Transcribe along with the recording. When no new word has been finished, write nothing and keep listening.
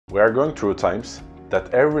We are going through times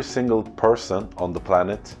that every single person on the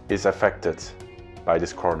planet is affected by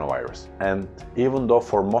this coronavirus. And even though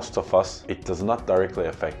for most of us it does not directly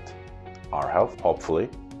affect our health, hopefully,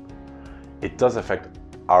 it does affect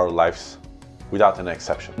our lives without an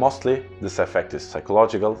exception. Mostly this effect is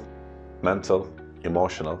psychological, mental,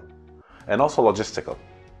 emotional, and also logistical.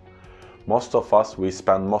 Most of us, we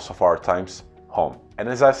spend most of our times home. And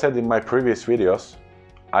as I said in my previous videos,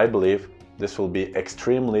 I believe this will be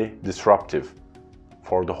extremely disruptive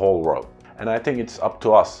for the whole world. And I think it's up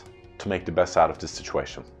to us to make the best out of this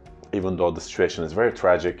situation, even though the situation is very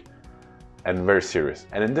tragic and very serious.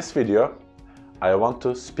 And in this video, I want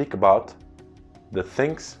to speak about the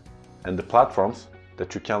things and the platforms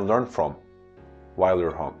that you can learn from while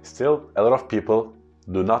you're home. Still, a lot of people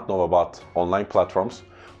do not know about online platforms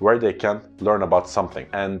where they can learn about something.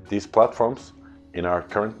 And these platforms in our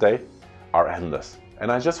current day are endless.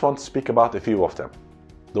 And I just want to speak about a few of them,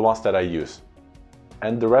 the ones that I use.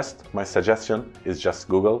 And the rest, my suggestion is just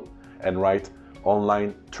Google and write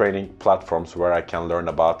online training platforms where I can learn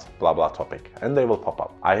about blah blah topic, and they will pop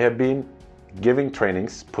up. I have been giving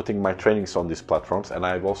trainings, putting my trainings on these platforms, and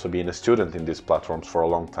I've also been a student in these platforms for a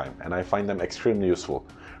long time, and I find them extremely useful,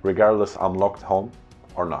 regardless I'm locked home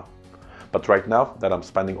or not. But right now that I'm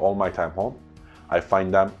spending all my time home, I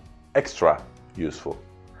find them extra useful.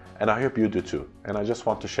 And I hope you do too. And I just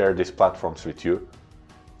want to share these platforms with you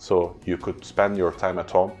so you could spend your time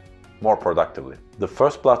at home more productively. The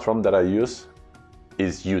first platform that I use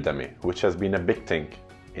is Udemy, which has been a big thing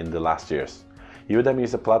in the last years. Udemy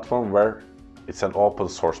is a platform where it's an open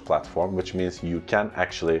source platform, which means you can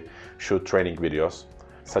actually shoot training videos,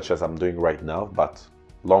 such as I'm doing right now, but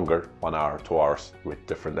longer, 1 hour, 2 hours with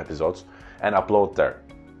different episodes, and upload there.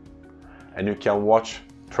 And you can watch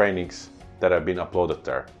trainings that have been uploaded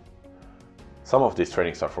there. Some of these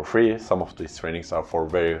trainings are for free, some of these trainings are for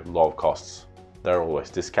very low costs. There are always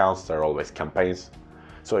discounts, there are always campaigns.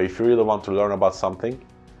 So if you really want to learn about something,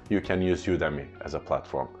 you can use Udemy as a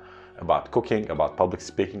platform. About cooking, about public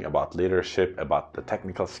speaking, about leadership, about the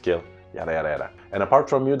technical skill, yada yada yada. And apart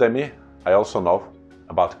from Udemy, I also know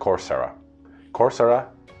about Coursera. Coursera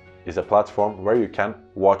is a platform where you can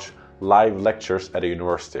watch live lectures at a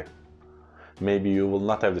university. Maybe you will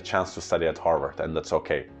not have the chance to study at Harvard, and that's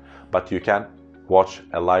okay. But you can watch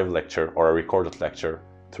a live lecture or a recorded lecture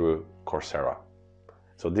through Coursera.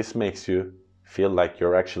 So this makes you feel like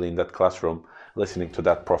you're actually in that classroom listening to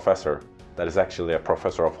that professor that is actually a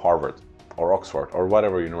professor of Harvard or Oxford or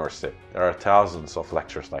whatever university. There are thousands of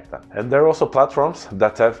lectures like that. And there are also platforms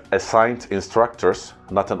that have assigned instructors,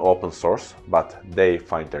 not an open source, but they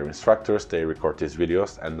find their instructors, they record these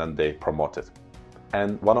videos, and then they promote it.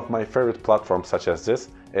 And one of my favorite platforms such as this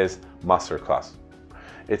is Masterclass.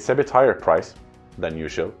 It's a bit higher price than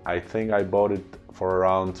usual. I think I bought it for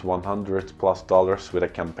around $100+ with a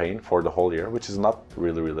campaign for the whole year, which is not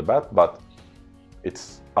really bad, but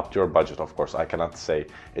it's up to your budget, of course. I cannot say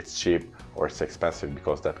it's cheap or it's expensive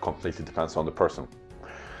because that completely depends on the person.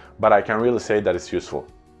 But I can really say that it's useful.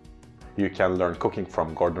 You can learn cooking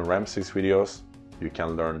from Gordon Ramsay's videos. You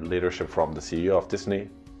can learn leadership from the CEO of Disney,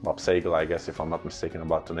 Bob Saget, I guess, if I'm not mistaken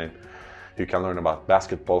about the name. You can learn about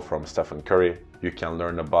basketball from Stephen Curry. You can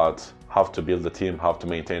learn about how to build a team, how to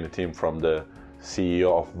maintain a team from the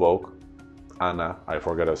CEO of Vogue, Anna, I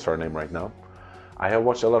forgot her surname right now. I have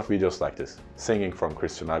watched a lot of videos like this. Singing from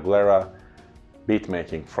Christina Aguilera, beat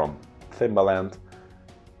making from Timbaland.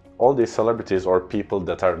 All these celebrities or people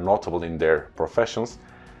that are notable in their professions,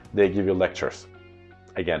 they give you lectures.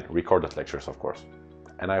 Again, recorded lectures, of course.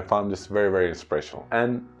 And I found this very inspirational.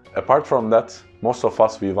 And apart from that, most of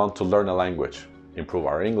us, we want to learn a language, improve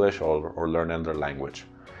our English or learn another language.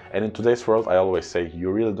 And in today's world, I always say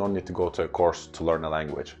you really don't need to go to a course to learn a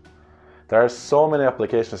language. There are so many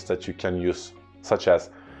applications that you can use, such as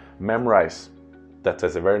Memrise, that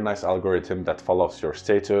has a very nice algorithm that follows your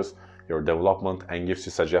status, your development, and gives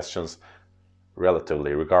you suggestions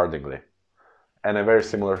relatively, regardingly. And a very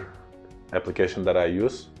similar application that I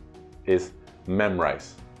use is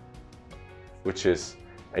Memrise, which is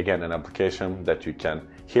again an application that you can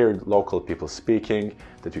hear local people speaking,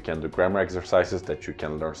 that you can do grammar exercises, that you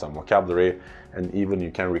can learn some vocabulary, and even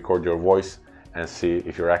you can record your voice and see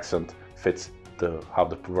if your accent fits how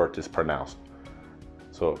the word is pronounced.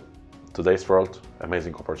 So today's world,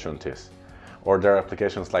 amazing opportunities. Or there are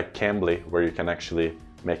applications like Cambly where you can actually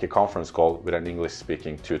make a conference call with an English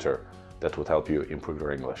speaking tutor that would help you improve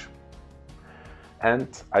your English. And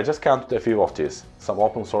I just counted a few of these. Some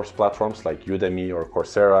open source platforms like Udemy or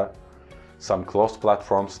Coursera, some closed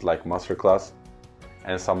platforms like Masterclass,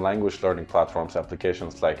 and some language learning platforms,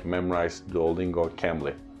 applications like Memrise, Duolingo,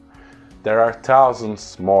 Cambly. There are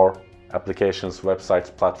thousands more applications,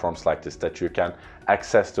 websites, platforms like this that you can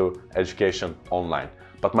access to education online.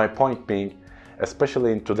 But my point being,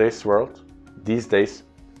 especially in today's world, these days,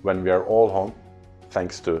 when we are all home,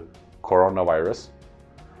 thanks to coronavirus,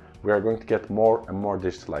 we are going to get more and more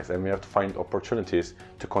digitalized, and we have to find opportunities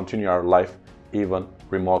to continue our life even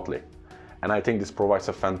remotely. And I think this provides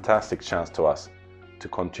a fantastic chance to us to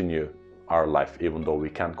continue our life, even though we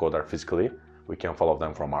can't go there physically. We can follow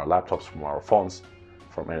them from our laptops, from our phones,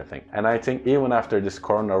 from anything. And I think even after this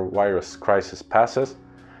coronavirus crisis passes,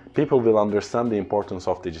 people will understand the importance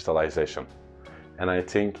of digitalization. And I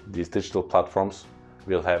think these digital platforms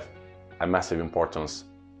will have a massive importance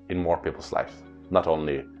in more people's lives, not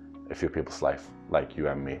only a few people's life like you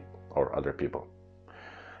and me or other people.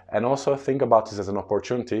 And also think about this as an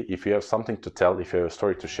opportunity. If you have something to tell, if you have a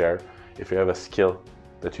story to share, if you have a skill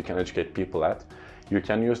that you can educate people at, you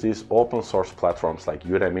can use these open source platforms like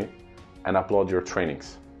Udemy and upload your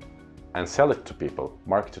trainings and sell it to people,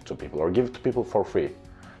 market it to people, or give it to people for free.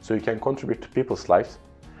 So you can contribute to people's lives,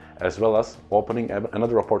 as well as opening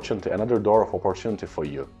another opportunity, another door of opportunity for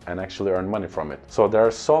you, and actually earn money from it. So there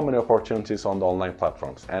are so many opportunities on the online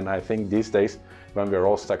platforms, and I think these days, when we're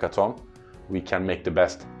all stuck at home, we can make the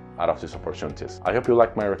best out of these opportunities. I hope you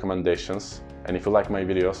like my recommendations, and if you like my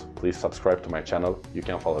videos, please subscribe to my channel. You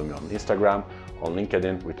can follow me on Instagram, on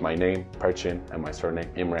LinkedIn with my name, Percin, and my surname,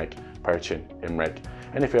 Imrek, Percin, Imrek.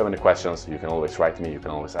 And if you have any questions, you can always write me, you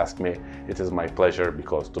can always ask me. It is my pleasure,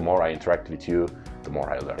 because the more I interact with you, the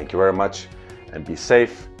more I learn. Thank you very much, and be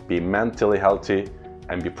safe, be mentally healthy,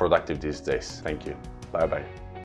 and be productive these days. Thank you. Bye-bye.